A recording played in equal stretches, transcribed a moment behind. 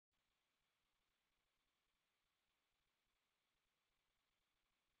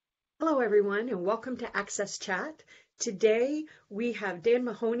Hello, everyone, and welcome to AXSchat. Today, we have Dan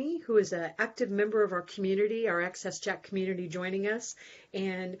Mahoney, who is an active member of our community, our AXSchat community, joining us.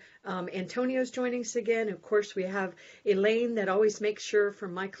 And Antonio's joining us again. Of course, we have Elaine that always makes sure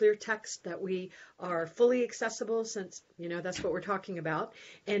from my clear text that we are fully accessible since, that's what we're talking about.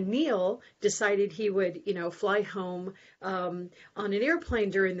 And Neil decided he would, fly home on an airplane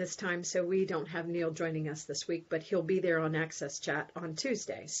during this time, so we don't have Neil joining us this week, but he'll be there on AXSchat on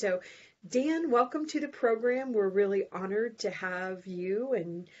Tuesday. So Dan, welcome to the program. We're really honored to have you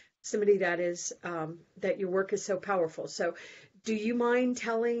and somebody that is that your work is so powerful. So, do you mind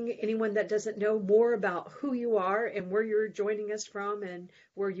telling anyone that doesn't know more about who you are and where you're joining us from and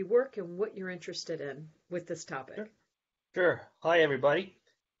where you work and what you're interested in with this Sure. topic? Sure. Hi, everybody.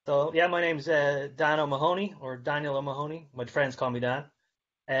 So, yeah, my name's Dan O'Mahony or Daniel O'Mahony. My friends call me Dan.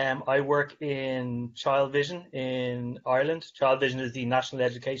 I work in Child Vision in Ireland. Child Vision is the National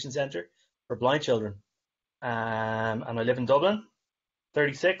Education Centre for blind children. And I live in Dublin,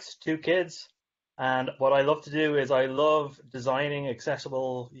 36, two kids. And what I love to do is I love designing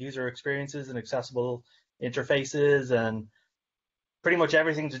accessible user experiences and accessible interfaces and pretty much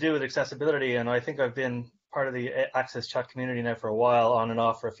everything to do with accessibility. And I think I've been part of the AXSchat community now for a while, on and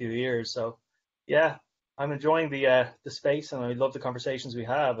off for a few years. So yeah, I'm enjoying the space, and I love the conversations we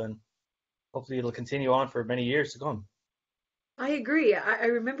have, and hopefully it'll continue on for many years to come. I agree. I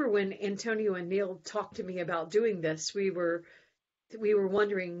remember when Antonio and Neil talked to me about doing this, we were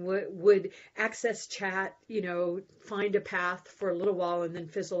wondering, would Access Chat, find a path for a little while and then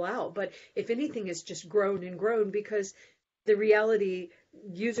fizzle out? But if anything, it's just grown and grown because the reality,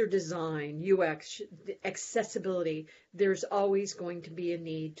 user design, UX, accessibility, there's always going to be a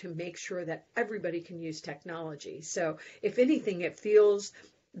need to make sure that everybody can use technology. So if anything, it feels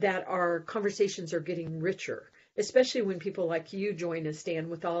that our conversations are getting richer, especially when people like you join us, Dan,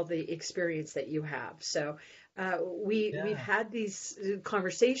 with all the experience that you have. So we've Yeah. had these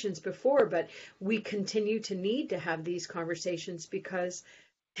conversations before, but we continue to need to have these conversations because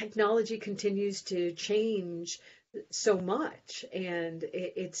technology continues to change so much, and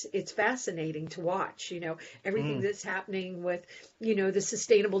it's fascinating to watch, everything Mm, that's happening with, the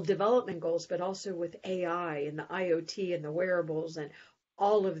sustainable development goals, but also with AI and the IoT and the wearables and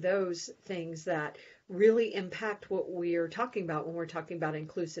all of those things that really impact what we're talking about when we're talking about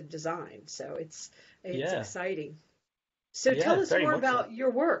inclusive design. So it's yeah. exciting. So tell Yeah, us very more much so. about your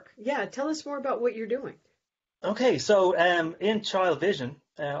work. Yeah, tell us more about what you're doing. Okay, so in Child Vision,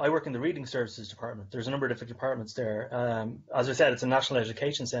 I work in the Reading Services Department. There's a number of different departments there. As I said, it's a national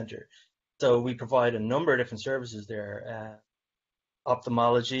education centre. So we provide a number of different services there.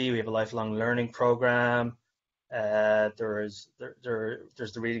 Ophthalmology, we have a lifelong learning program. There's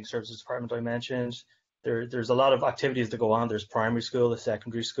the Reading Services Department I mentioned. There's a lot of activities that go on. There's primary school, the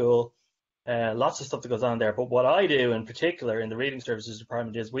secondary school, lots of stuff that goes on there. But what I do in particular in the Reading Services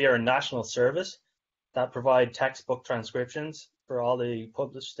Department is we are a national service that provide textbook transcriptions for all the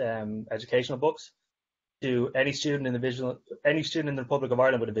published educational books to any student in the Republic of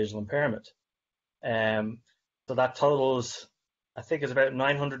Ireland with a visual impairment. Um, so that totals, I think, is about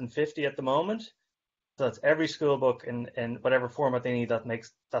 950 at the moment. So that's every school book in whatever format they need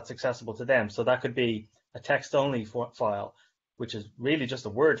that's accessible to them. So that could be a text-only file, which is really just a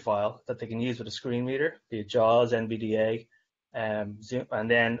Word file that they can use with a screen reader, be it JAWS, NVDA, Zoom, and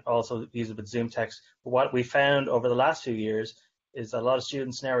then also use it with Zoom text. But what we found over the last few years is that a lot of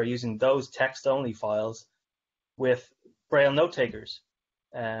students now are using those text-only files with Braille note takers,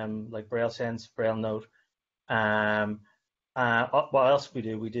 like Braille Sense, Braille Note. Um, what else we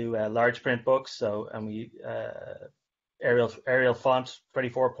do? We do large print books, and we Arial font,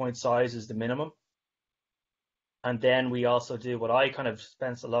 24-point size is the minimum. And then we also do what I kind of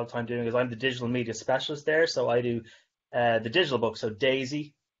spent a lot of time doing is I'm the digital media specialist there, so I do the digital book, so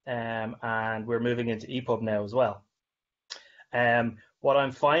Daisy, and we're moving into EPUB now as well. What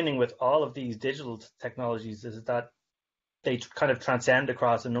I'm finding with all of these digital technologies is that they kind of transcend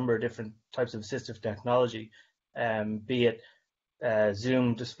across a number of different types of assistive technology, be it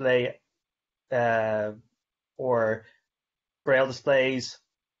Zoom display or Braille displays,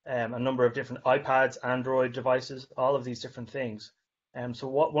 a number of different iPads, Android devices, all of these different things. So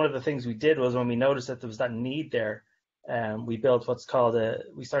one of the things we did was when we noticed that there was that need there, we built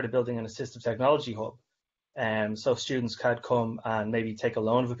we started building an assistive technology hub. So students could come and maybe take a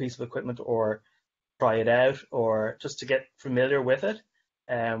loan of a piece of equipment or try it out or just to get familiar with it.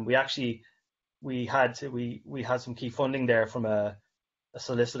 We had some key funding there from a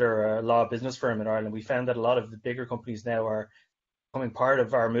solicitor or a law business firm in Ireland. We found that a lot of the bigger companies now are becoming part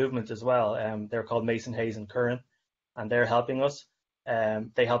of our movement as well. They're called Mason, Hayes and Curran, and they're helping us.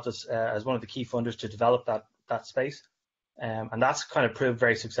 They helped us as one of the key funders to develop that space, and that's kind of proved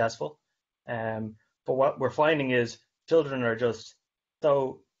very successful. But what we're finding is children are just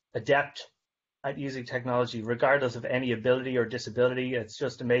so adept at using technology, regardless of any ability or disability. It's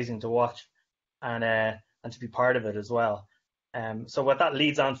just amazing to watch and to be part of it as well. So what that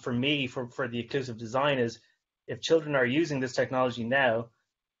leads on for me for the inclusive design is, if children are using this technology now,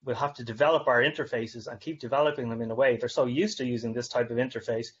 we'll have to develop our interfaces and keep developing them in a way. They're so used to using this type of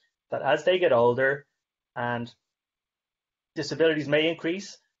interface that as they get older and disabilities may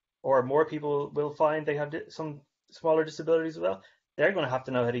increase, or more people will find they have some smaller disabilities as well, they're going to have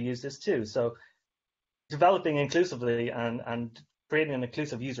to know how to use this too. So developing inclusively and creating an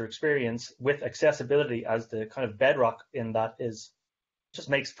inclusive user experience with accessibility as the kind of bedrock in that is just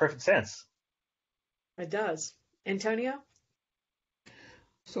makes perfect sense. It does. Antonio?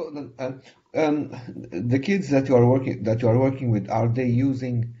 So the kids that you are working with, are they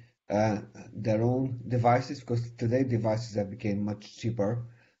using their own devices? Because today devices have become much cheaper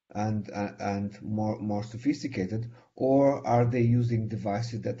and more sophisticated, or are they using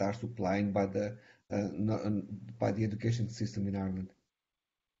devices that are supplied by the education system in Ireland?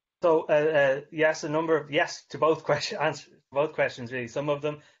 So yes, yes to both questions. Both questions really. Some of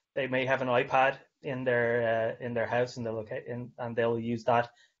them, they may have an iPad in their house and they'll use that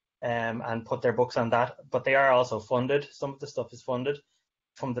and put their books on that. But they are also funded. Some of the stuff is funded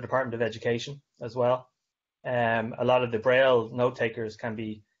from the Department of Education as well. A lot of the Braille note takers can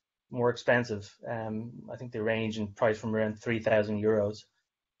be more expensive. I think they range in price from around €3,000.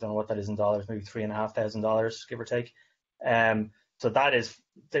 Don't know what that is in dollars, maybe $3,500, give or take. So that is,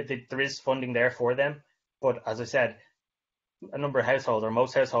 there is funding there for them. But as I said, a number of households, or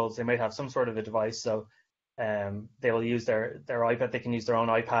most households, they might have some sort of a device. So they will use their iPad. They can use their own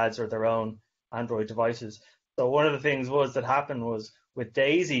iPads or their own Android devices. So one of the things that happened was with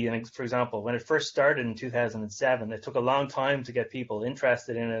Daisy, and for example, when it first started in 2007, it took a long time to get people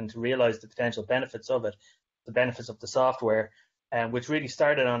interested in it and to realize the potential benefits of it, the benefits of the software, which really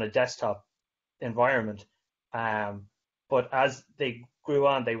started on a desktop environment. But as they grew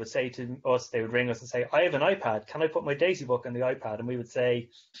on, they would say to us, they would ring us and say, I have an iPad. Can I put my Daisy book on the iPad? And we would say,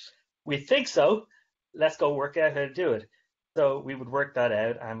 we think so. Let's go work out how to do it. So we would work that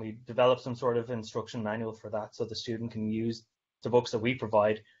out, and we developed some sort of instruction manual for that, so the student can use the books that we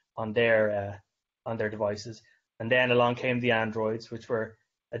provide on their devices. And then along came the Androids, which were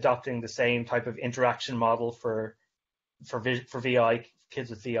adopting the same type of interaction model for VI, kids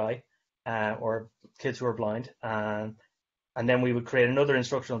with VI, or kids who are blind. And then we would create another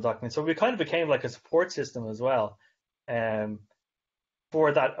instructional document. So we kind of became like a support system as well.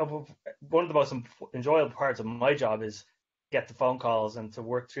 For that, one of the most enjoyable parts of my job is get the phone calls and to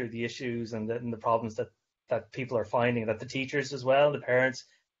work through the issues and the problems that people are finding, that the teachers as well, the parents,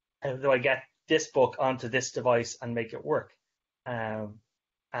 how do I get this book onto this device and make it work? And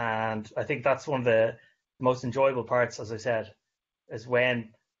I think that's one of the most enjoyable parts, as I said, is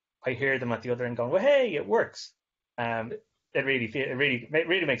when I hear them at the other end going, well, hey, it works. It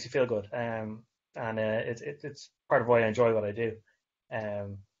really makes you feel good. And it's part of why I enjoy what I do.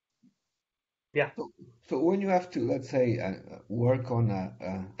 Yeah. So when you have to, let's say, work on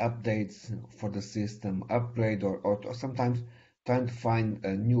updates for the system, upgrade, or sometimes trying to find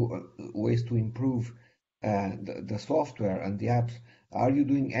new ways to improve the software and the apps, are you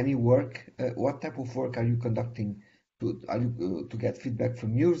doing any work? What type of work are you conducting to get feedback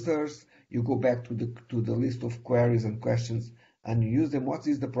from users? You go back to the list of queries and questions and you use them. What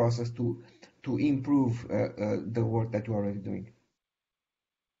is the process to improve the work that you are already doing?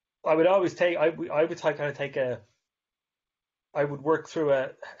 I would always take. I would work through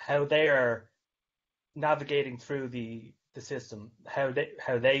how they are navigating through the system. How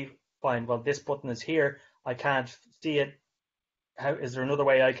they find, well, this button is here. I can't see it. How is there another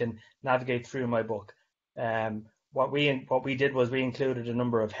way I can navigate through my book? What we did was we included a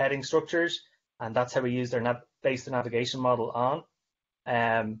number of heading structures, and that's how we used based the navigation model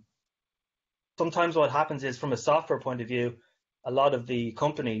on. Sometimes what happens is, from a software point of view, a lot of the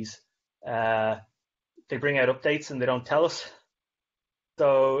companies, they bring out updates and they don't tell us.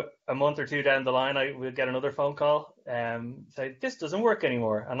 So a month or two down the line, we'll get another phone call, say, this doesn't work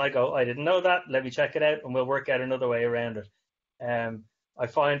anymore. And I go, I didn't know that. Let me check it out, and we'll work out another way around it. I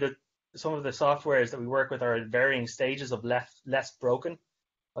find that some of the softwares that we work with are at varying stages of less broken,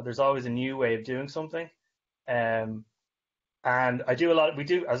 but there's always a new way of doing something. And I do a lot.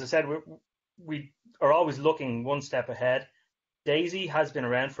 As I said, we are always looking one step ahead. Daisy has been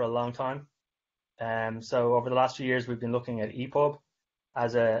around for a long time. So over the last few years, we've been looking at EPUB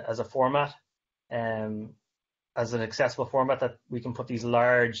as a format. as an accessible format that we can put these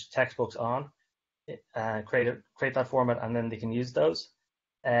large textbooks on, create that format, and then they can use those.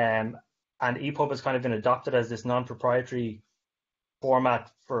 And EPUB has kind of been adopted as this non-proprietary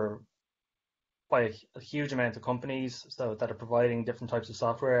format by a huge amount of companies, so that are providing different types of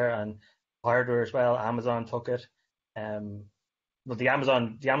software and hardware as well. Amazon took it. But the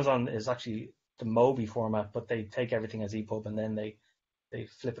Amazon is actually the Mobi format, but they take everything as EPUB and then they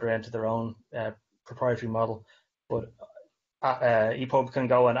flip it around to their own proprietary model. But EPUB can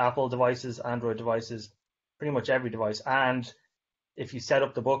go on Apple devices, Android devices, pretty much every device. And if you set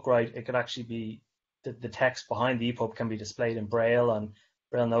up the book right, it could actually be the text behind the EPUB can be displayed in Braille and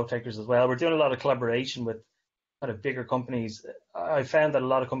Braille note takers as well. We're doing a lot of collaboration with kind of bigger companies. I found that a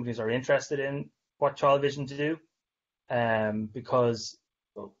lot of companies are interested in what Child Vision to do, because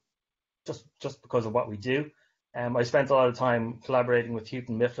just because of what we do. I spent a lot of time collaborating with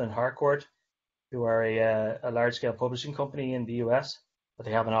Houghton Mifflin Harcourt, who are a large-scale publishing company in the US, but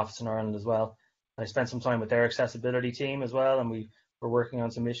they have an office in Ireland as well. I spent some time with their accessibility team as well, and we were working on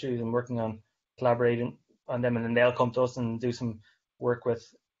some issues and working on collaborating on them, and then they'll come to us and do some work with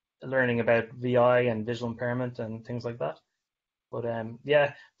learning about VI and visual impairment and things like that. But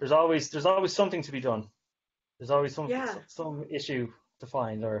yeah, there's always something to be done. There's always some issue to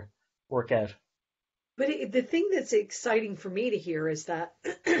find or work out. But the thing that's exciting for me to hear is that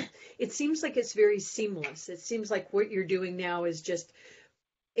it seems like it's very seamless. It seems like what you're doing now is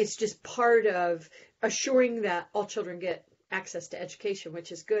it's just part of assuring that all children get access to education,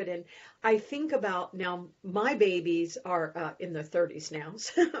 which is good. And I think about now, my babies are in their 30s now,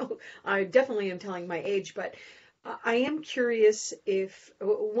 so I definitely am telling my age, but I am curious if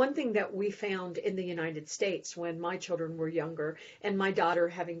one thing that we found in the United States when my children were younger, and my daughter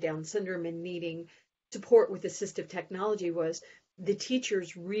having Down syndrome and needing support with assistive technology, was the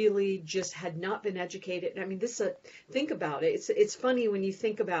teachers really just had not been educated. I mean, think about it. It's funny when you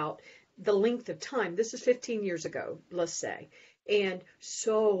think about the length of time. This is 15 years ago, let's say. And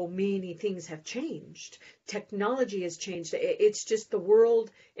so many things have changed. Technology has changed. It's just the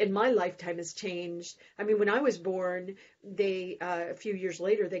world in my lifetime has changed. I mean, when I was born, a few years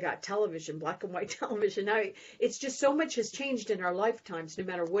later, they got television, black and white television. It's just so much has changed in our lifetimes, no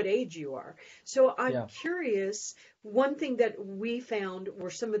matter what age you are. So I'm curious. One thing that we found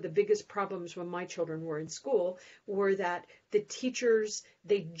were some of the biggest problems when my children were in school were that the teachers,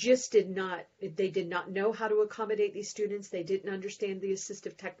 they did not know how to accommodate these students. They didn't understand the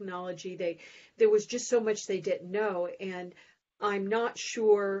assistive technology. There was just so much they didn't know. And I'm not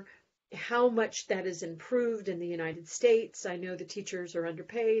sure how much that has improved in the United States. I know the teachers are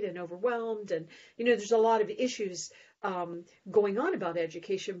underpaid and overwhelmed, and there's a lot of issues going on about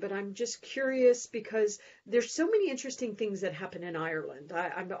education, but I'm just curious because there's so many interesting things that happen in Ireland.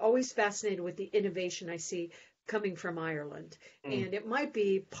 I'm always fascinated with the innovation I see coming from Ireland. And it might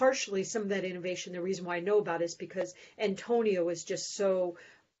be partially some of that innovation. The reason why I know about it is because Antonio is just so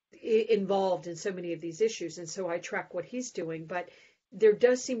involved in so many of these issues, and so I track what he's doing. But there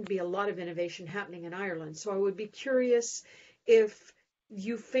does seem to be a lot of innovation happening in Ireland. So I would be curious if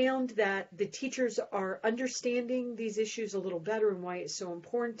you found that the teachers are understanding these issues a little better and why it's so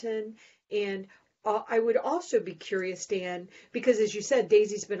important. And I would also be curious, Dan, because as you said,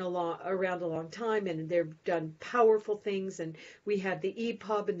 Daisy's been around a long time, and they've done powerful things, and we have the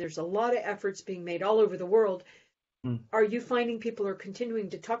EPUB, and there's a lot of efforts being made all over the world. Are you finding people are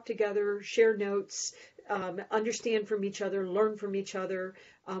continuing to talk together, share notes, understand from each other, learn from each other?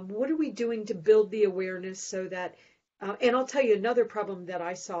 What are we doing to build the awareness so that and I'll tell you another problem that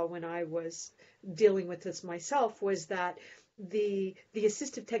I saw when I was dealing with this myself was that the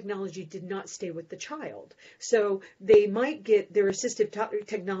assistive technology did not stay with the child. So they might get their assistive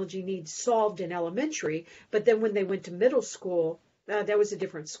technology needs solved in elementary, but then when they went to middle school, that was a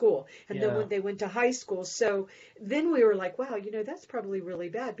different school. And then when they went to high school, so then we were like, wow, that's probably really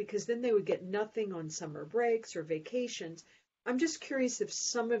bad, because then they would get nothing on summer breaks or vacations. I'm just curious if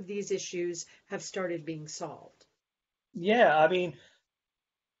some of these issues have started being solved. Yeah, I mean,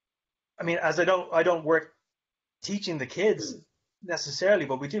 as I don't work teaching the kids necessarily,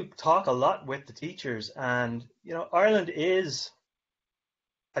 but we do talk a lot with the teachers, and Ireland is,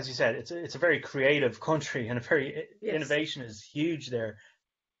 as you said, it's a very creative country, and innovation is huge there.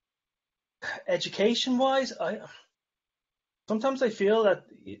 Education-wise, sometimes I feel that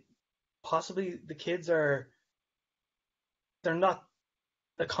possibly the kids they're not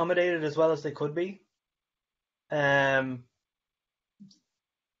accommodated as well as they could be.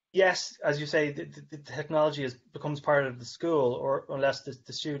 Yes, as you say, the technology becomes part of the school, or unless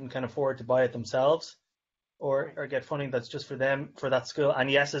the student can afford to buy it themselves, or get funding that's just for them, for that school. And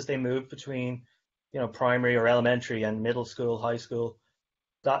yes, as they move between primary or elementary and middle school, high school,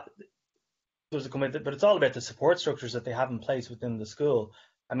 that there's a commitment, but it's all about the support structures that they have in place within the school.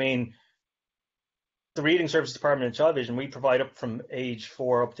 I mean, the Reading Services Department in Child Vision, we provide up from age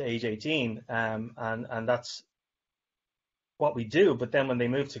 4 up to age 18, and that's what we do. But then when they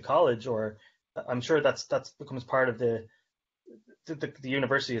move to college, or I'm sure that's becomes part of the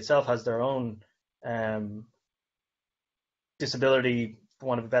university itself has their own disability, for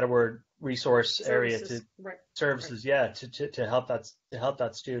want of a better word, resource Services. area to Right. services, right. to help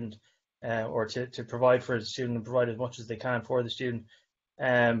that student, or to provide for the student and provide as much as they can for the student.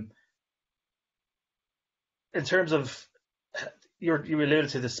 In terms of, you alluded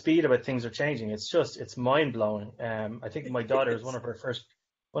to the speed about things are changing. It's mind blowing. I think my daughter is one of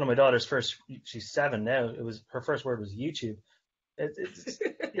my daughter's first. She's 7 now. Her first word was YouTube. It's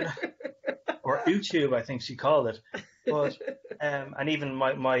or YouTube, I think she called it. But and even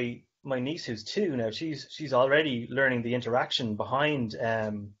my niece who's 2 now, she's already learning the interaction behind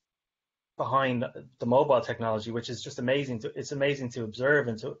the mobile technology, which is just amazing. It's amazing to observe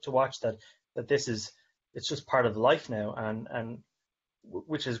and to watch that it's just part of life now, and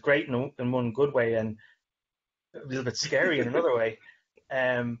which is great in one good way and a little bit scary in another way.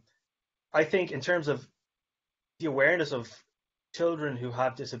 I think in terms of the awareness of children who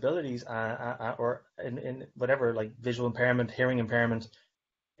have disabilities, or in whatever, like visual impairment, hearing impairment,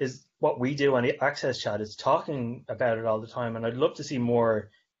 is what we do on the AXSchat, is talking about it all the time. And I'd love to see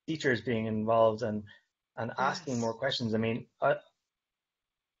more teachers being involved and asking more questions. I mean,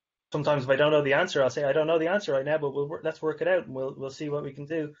 sometimes if I don't know the answer, I'll say I don't know the answer right now, but let's work it out and we'll see what we can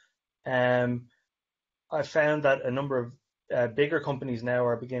do. I found that a number of bigger companies now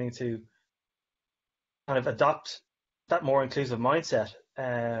are beginning to kind of adopt that more inclusive mindset,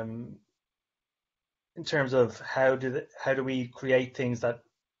 in terms of how do we create things that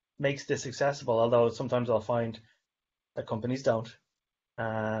makes this accessible. Although sometimes I'll find that companies don't,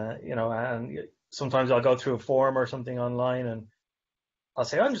 and sometimes I'll go through a form or something online and I'll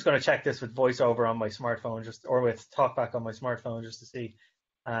say, I'm just going to check this with VoiceOver on my smartphone, or with TalkBack on my smartphone, just to see.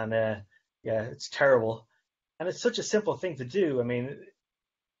 And it's terrible. And it's such a simple thing to do. I mean,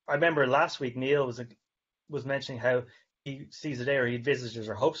 I remember last week Neil was mentioning how he sees a day, or he envisages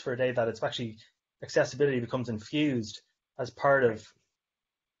or hopes for a day, that it's actually accessibility becomes infused as part of.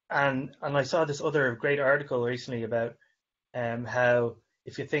 And I saw this other great article recently about how,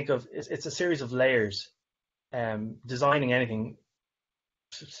 if you think of it's a series of layers. Designing anything,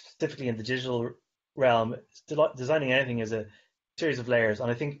 specifically in the digital realm, designing anything is a series of layers. And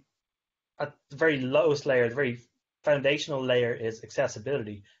I think at the very lowest layer, the very foundational layer, is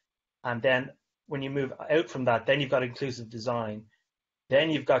accessibility. And then when you move out from that, then you've got inclusive design. Then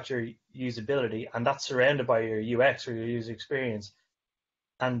you've got your usability, and that's surrounded by your UX, or your user experience.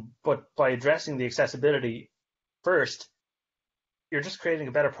 But by addressing the accessibility first, you're just creating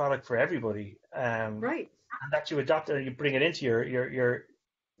a better product for everybody. Right. And that you adopt it and you bring it into your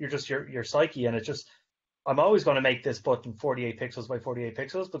psyche, and it's just, I'm always going to make this button 48 pixels by 48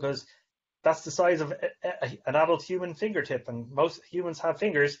 pixels because that's the size of an adult human fingertip, and most humans have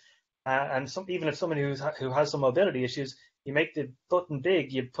fingers, and even if someone who has some mobility issues, you make the button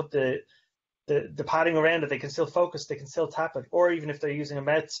big, you put the padding around it, they can still focus, they can still tap it, or even if they're using a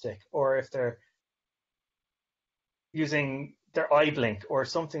mouse stick, or if they're using their eye blink or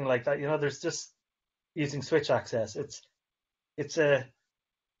something like that, there's just using switch access. It's just,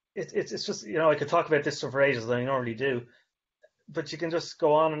 I could talk about this stuff for ages, and I normally do, but you can just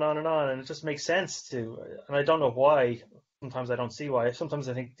go on and on and on, and it just makes sense to. And I don't know why. Sometimes I don't see why. Sometimes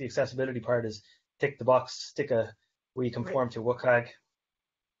I think the accessibility part is tick the box, stick where you conform to WCAG.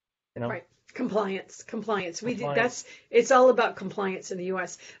 Right. Compliance. It's all about compliance in the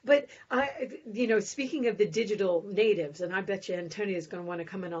U.S. But speaking of the digital natives, and I bet you Antonia is going to want to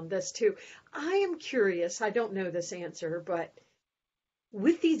come in on this too. I am curious. I don't know this answer, but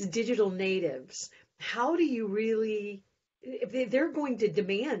with these digital natives, how do you really, if they're going to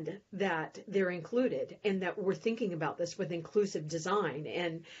demand that they're included and that we're thinking about this with inclusive design?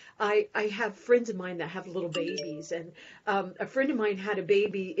 And I have friends of mine that have little babies, and a friend of mine had a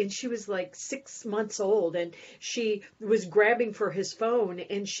baby, and she was like 6 months old, and she was grabbing for his phone,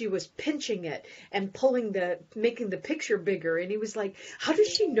 and she was pinching it and making the picture bigger. And he was like, how does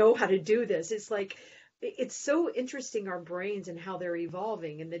she know how to do this? It's like, it's so interesting, our brains and how they're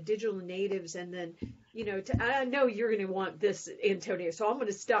evolving, and the digital natives. And then, I know you're going to want this, Antonio, so I'm going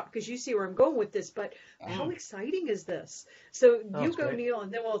to stop because you see where I'm going with this, but how exciting is this? So you go, great. Neil,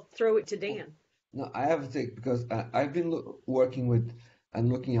 and then we'll throw it to Dan. No, I have to say, because I've been working with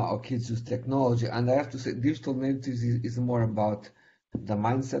and looking at how kids use technology, and I have to say digital natives is more about the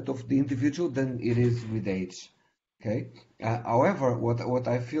mindset of the individual than it is with age. Okay. However, what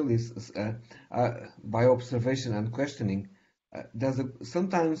I feel is by observation and questioning,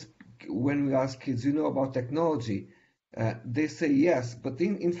 sometimes when we ask kids, you know about technology, they say yes, but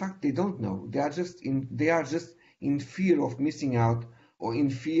in fact they don't know. They are just in fear of missing out, or in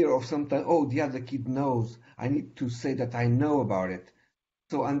fear of sometimes, oh, the other kid knows. I need to say that I know about it.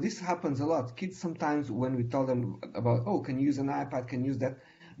 So, and this happens a lot. Kids sometimes, when we tell them about, oh, can you use an iPad, can you use that,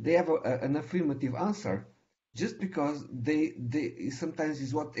 they have an affirmative answer, just because they sometimes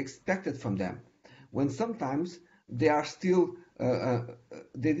is what expected from them. When sometimes they are still,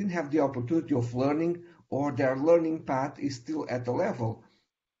 they didn't have the opportunity of learning, or their learning path is still at a level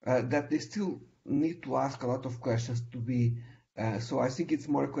that they still need to ask a lot of questions to be. So I think it's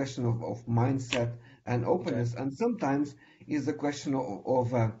more a question of mindset and Okay. openness, and sometimes is a question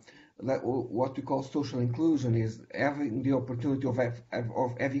of what we call social inclusion, is having the opportunity of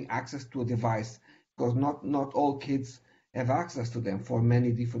having access to a device, because not all kids have access to them for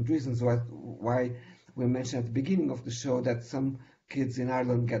many different reasons. Why we mentioned at the beginning of the show that some kids in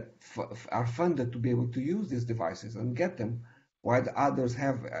Ireland are funded to be able to use these devices and get them, while the others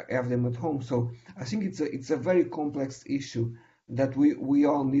have them at home. So I think it's a very complex issue that we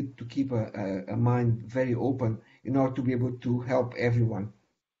all need to keep a mind very open in order to be able to help everyone.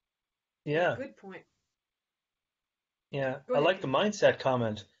 Yeah, Yeah. good point. Yeah. Go I ahead, like the Dan. mindset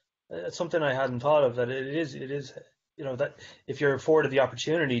comment. It's something I hadn't thought of, that it is, that if you're afforded the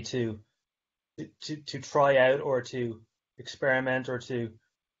opportunity to try out or to experiment or to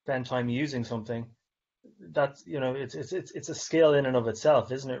spend time using something, that's, it's a skill in and of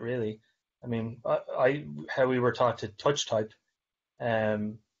itself, isn't it, really? I mean, I how we were taught to touch type,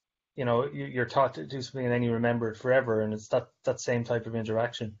 um, you're taught to do something and then you remember it forever, and it's that same type of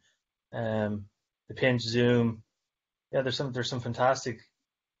interaction. The pinch zoom, yeah, there's some fantastic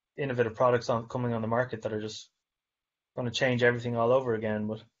innovative products coming on the market that are just going to change everything all over again.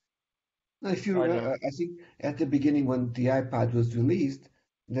 But Now, if you I don't remember, know. I think at the beginning when the iPad was released,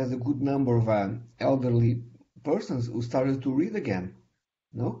 there's a good number of elderly persons who started to read again,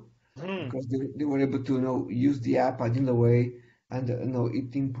 no? Hmm. Because they were able to use the iPad in a way, and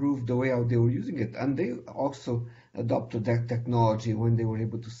it improved the way how they were using it, and they also adopted that technology when they were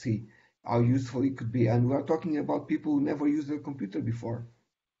able to see how useful it could be. And we're talking about people who never used a computer before.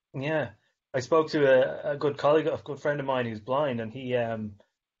 Yeah, I spoke to a good colleague, a good friend of mine who's blind, and he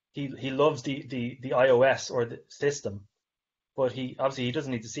loves the iOS or the system, but he obviously he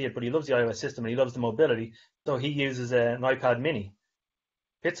doesn't need to see it, but he loves the iOS system and he loves the mobility, so he uses an iPad Mini.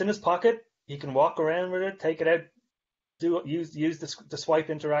 Fits in his pocket. He can walk around with it, take it out, use the swipe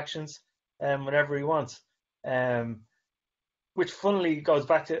interactions, whenever he wants. Um, which funnily goes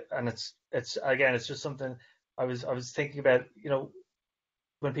back to, and it's again, it's just something I was thinking about.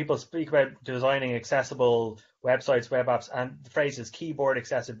 When people speak about designing accessible websites, web apps, and the phrase is keyboard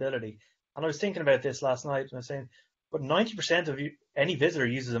accessibility. And I was thinking about this last night, and I was saying, but 90% of any visitor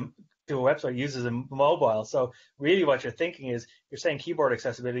to a website uses a mobile. So really, what you're thinking is you're saying keyboard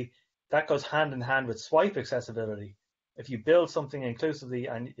accessibility. That goes hand in hand with swipe accessibility. If you build something inclusively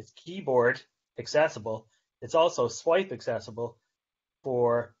and it's keyboard accessible, it's also swipe accessible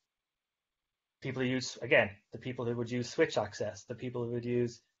for people who use, again, the people who would use switch access, the people who would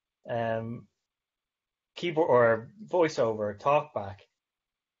use um, keyboard or voiceover, talkback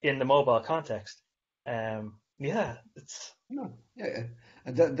in the mobile context. Yeah, it's No, yeah,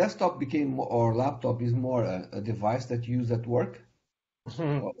 the desktop or laptop is more a device that you use at work,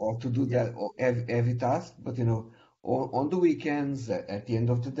 or to do yeah, that or every task. But on the weekends, at the end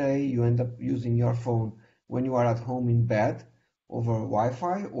of the day, you end up using your phone when you are at home in bed over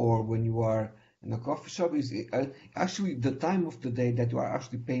Wi-Fi, or when you are in a coffee shop. Is actually the time of the day that you are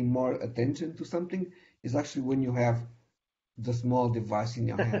actually paying more attention to something is actually when you have the small device in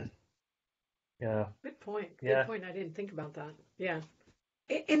your hand. yeah, Good point. Good yeah. point. I didn't think about that. Yeah.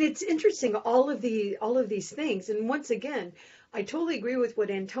 And it's interesting, all of these things. And once again, I totally agree with what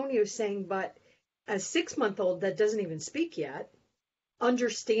Antonio's saying, but a 6 month old that doesn't even speak yet,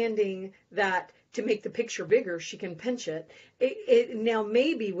 understanding that to make the picture bigger, she can pinch it. Now,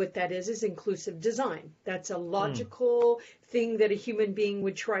 maybe what that is inclusive design. That's a Mm. logical thing that a human being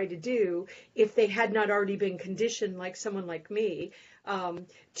would try to do if they had not already been conditioned, like someone like me,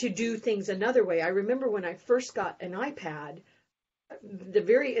 to do things another way. I remember when I first got an iPad,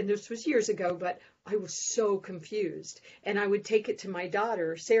 and this was years ago, but I was so confused. And I would take it to my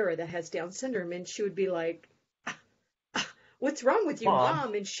daughter, Sarah, that has Down syndrome, and she would be like, "What's wrong with you, Come on.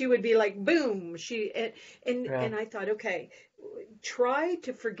 mom?" And she would be like, boom. And Yeah. I thought, okay, try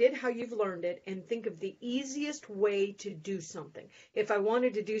to forget how you've learned it and think of the easiest way to do something. If I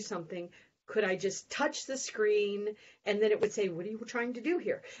wanted to do something, could I just touch the screen and then it would say, what are you trying to do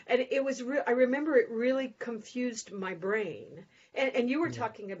here? And it was, I remember it really confused my brain. And you were Yeah.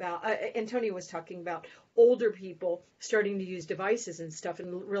 talking about, Antonio was talking about older people starting to use devices and stuff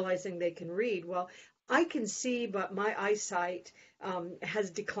and realizing they can read. Well, I can see, but my eyesight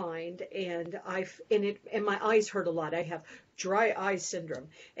has declined, and and my eyes hurt a lot. I have dry eye syndrome,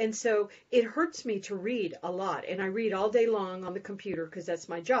 and so it hurts me to read a lot. And I read all day long on the computer because that's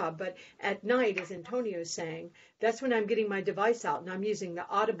my job. But at night, as Antonio is saying, that's when I'm getting my device out and I'm using the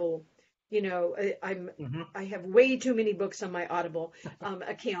Audible. You know, Hmm. I have way too many books on my Audible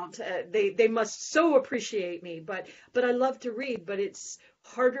account. They must so appreciate me, but I love to read, but it's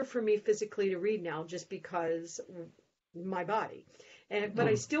harder for me physically to read now just because my body. But I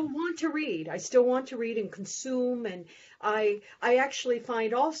No, still want to read. I still want to read and consume. And I actually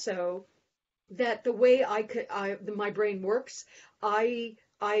find also that the way my brain works, I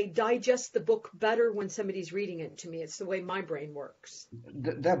digest the book better when somebody's reading it to me. It's the way my brain works.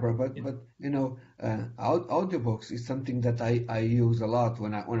 Deborah, but audiobooks is something that I use a lot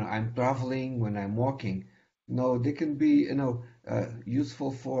when I'm traveling, when I'm walking. No, they can be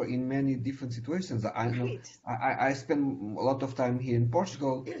useful for in many different situations. I know Right. I spend a lot of time here in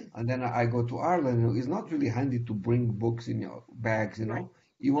Portugal, and then I go to Ireland. It's not really handy to bring books in your bags. Right.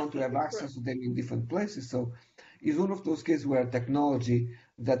 You want to have Right. access to them in different places. So it's one of those cases where technology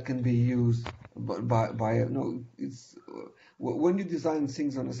that can be used by no, it's when you design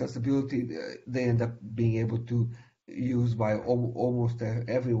things on accessibility, they end up being able to use by almost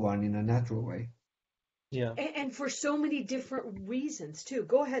everyone in a natural way. Yeah. And for so many different reasons too.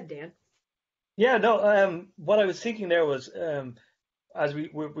 Go ahead, Dan. Yeah, no, what I was thinking there was, as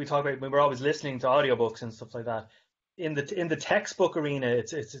we talk about, when we're always listening to audiobooks and stuff like that, in the textbook arena,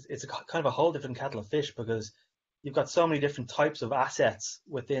 it's a kind of a whole different kettle of fish because you've got so many different types of assets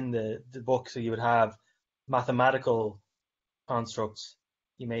within the book. So you would have mathematical constructs,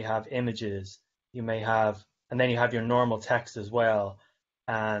 you may have images, you may have, and then you have your normal text as well.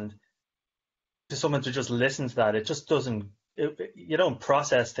 And to someone to just listen to that, it just doesn't. You don't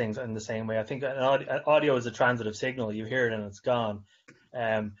process things in the same way. I think audio is a transitive signal. You hear it and it's gone.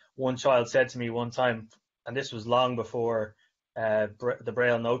 One child said to me one time, and this was long before the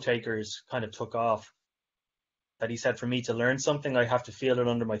Braille note takers kind of took off, that he said for me to learn something, I have to feel it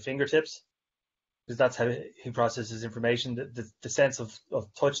under my fingertips because that's how he processes information. The sense of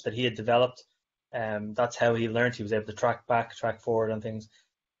touch that he had developed, that's how he learned. He was able to track back, track forward on things.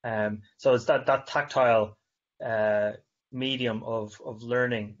 So it's that tactile uh, medium of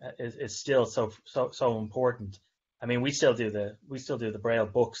learning is still so important. I mean, we still do the Braille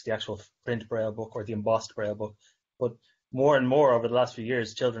books, the actual print Braille book or the embossed Braille book, but more and more over the last few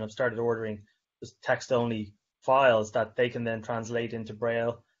years, children have started ordering just text only files that they can then translate into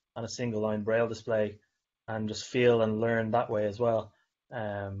Braille on a single line Braille display and just feel and learn that way as well.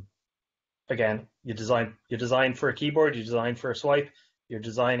 Um, Again, you design for a keyboard, you design for a swipe, you're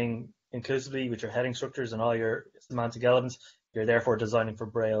designing inclusively with your heading structures and all your semantic elements. You're therefore designing for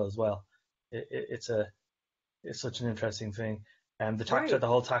Braille as well. It's such an interesting thing. Right. The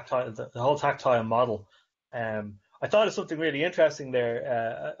whole tactile model. I thought of something really interesting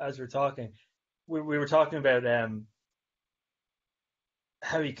there as we were talking. We were talking about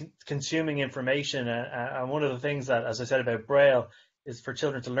how you consuming information, and one of the things that, as I said about Braille, is for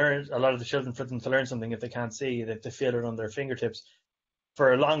children to learn. A lot of the children, for them to learn something, if they can't see, they have to feel it on their fingertips.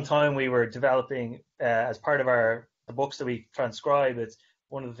 For a long time, we were developing as part of the books that we transcribe. It's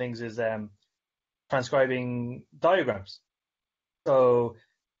one of the things is transcribing diagrams. So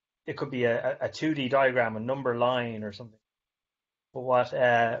it could be a 2D diagram, a number line, or something. But what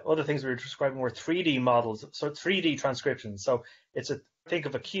other things we were transcribing were 3D models, so 3D transcriptions. So think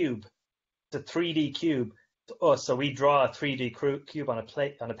of a cube. It's a 3D cube to us. So we draw a 3D cube on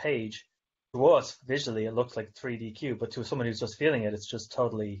a page. To us, visually, it looks like a 3D cube, but to someone who's just feeling it, it's just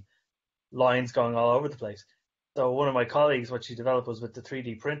totally lines going all over the place. So one of my colleagues, what she developed was with the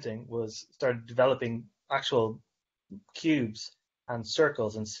 3D printing, was started developing actual cubes and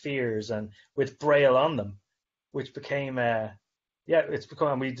circles and spheres and with braille on them, which became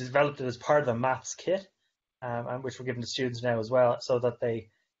we developed it as part of a maths kit, and which we're giving to students now as well, so that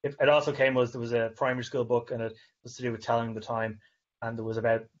it also came was there was a primary school book and it was to do with telling the time, and there was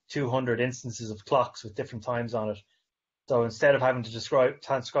about 200 instances of clocks with different times on it. So instead of having to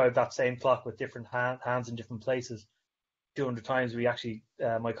transcribe that same clock with different hands in different places 200 times, we actually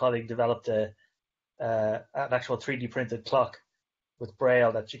my colleague developed an actual 3D printed clock with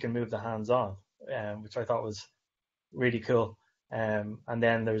braille that you can move the hands on, which I thought was really cool. And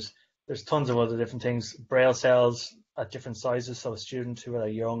then there's tons of other different things. Braille cells at different sizes, so a student who are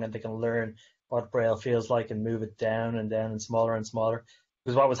young and they can learn what Braille feels like and move it down and smaller and smaller.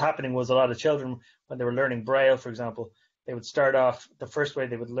 Because what was happening was a lot of children, when they were learning Braille, for example, they would start off, the first way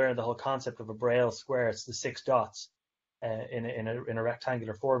they would learn the whole concept of a Braille square, it's the 6 dots in a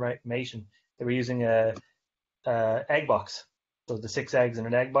rectangular formation. They were using a egg box, so the 6 eggs in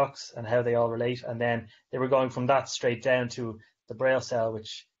an egg box and how they all relate, and then they were going from that straight down to the Braille cell,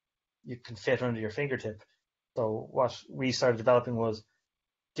 which you can fit under your fingertip. So what we started developing was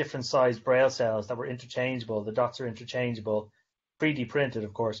different sized Braille cells that were interchangeable. The dots are interchangeable, 3D printed,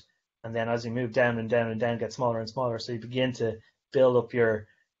 of course. And then as you move down and down and down, get smaller and smaller. So you begin to build up your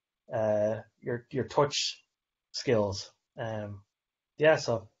touch skills.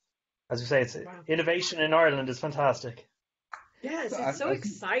 So as we say, it's Wow. innovation in Ireland is fantastic. Yes, So it's so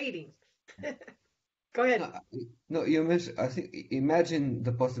exciting. Go ahead. No, you mentioned, I think, imagine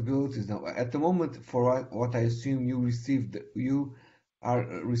the possibilities now. At the moment, for what I assume you are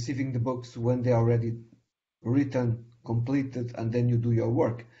receiving the books when they are already written, completed, and then you do your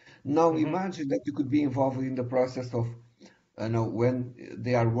work. Now imagine that you could be involved in the process of, when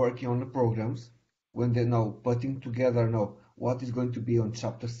they are working on the programs, when they're now putting together now what is going to be on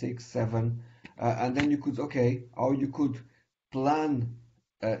chapter 6, 7, and then you could plan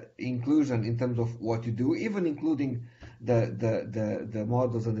inclusion in terms of what you do, even including the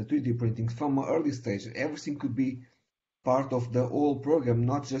models and the 3D printings from an early stage. Everything could be part of the whole program,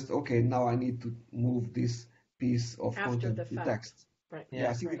 not just, okay, now I need to move this piece of After content the to fact. text. Right. Yeah,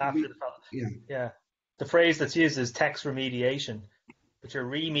 I think it could After be, the fact. yeah. Yeah. The phrase that's used is text remediation, but you're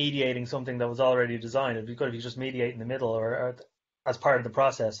remediating something that was already designed. It'd be good if you just mediate in the middle or as part of the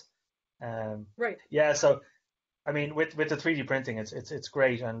process. Right. Yeah, so I mean, with the 3D printing, it's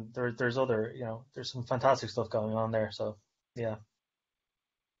great, and there's other, there's some fantastic stuff going on there. So yeah.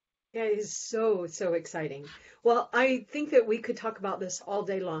 Yeah, it is so, so exciting. Well, I think that we could talk about this all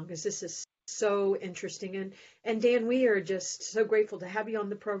day long because this is so interesting. And Dan, we are just so grateful to have you on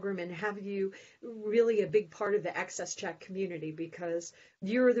the program and have you really a big part of the AXSchat community because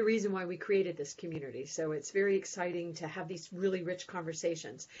you're the reason why we created this community. So it's very exciting to have these really rich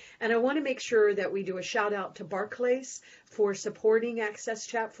conversations. And I want to make sure that we do a shout out to Barclays for supporting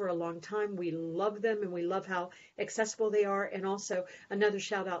AXSchat for a long time. We love them and we love how accessible they are. And also another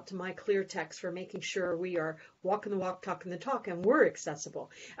shout out to My Clear Text for making sure we are walking the walk, talking the talk, and we're accessible.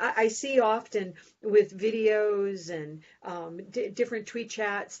 I see often with videos and different tweet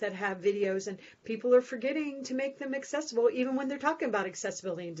chats that have videos, and people are forgetting to make them accessible, even when they're talking about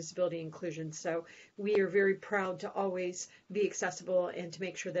accessibility and disability inclusion. So we are very proud to always be accessible and to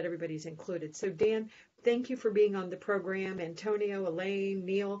make sure that everybody's included. So Dan, thank you for being on the program. Antonio, Elaine,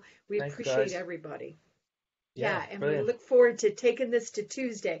 Neil, we Thanks, appreciate guys. everybody. Yeah, And brilliant. we look forward to taking this to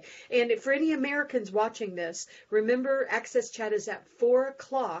Tuesday. And for any Americans watching this, remember AXSchat is at 4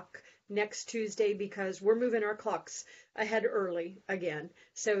 o'clock next Tuesday because we're moving our clocks ahead early again.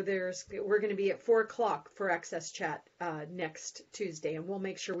 So we're going to be at 4 o'clock for AXSchat next Tuesday, and we'll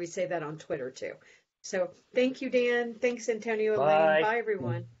make sure we say that on Twitter too. So thank you, Dan. Thanks, Antonio, Elaine. Bye. Bye,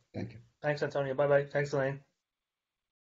 everyone. Thank you. Thanks, Antonio. Bye bye. Thanks, Elaine.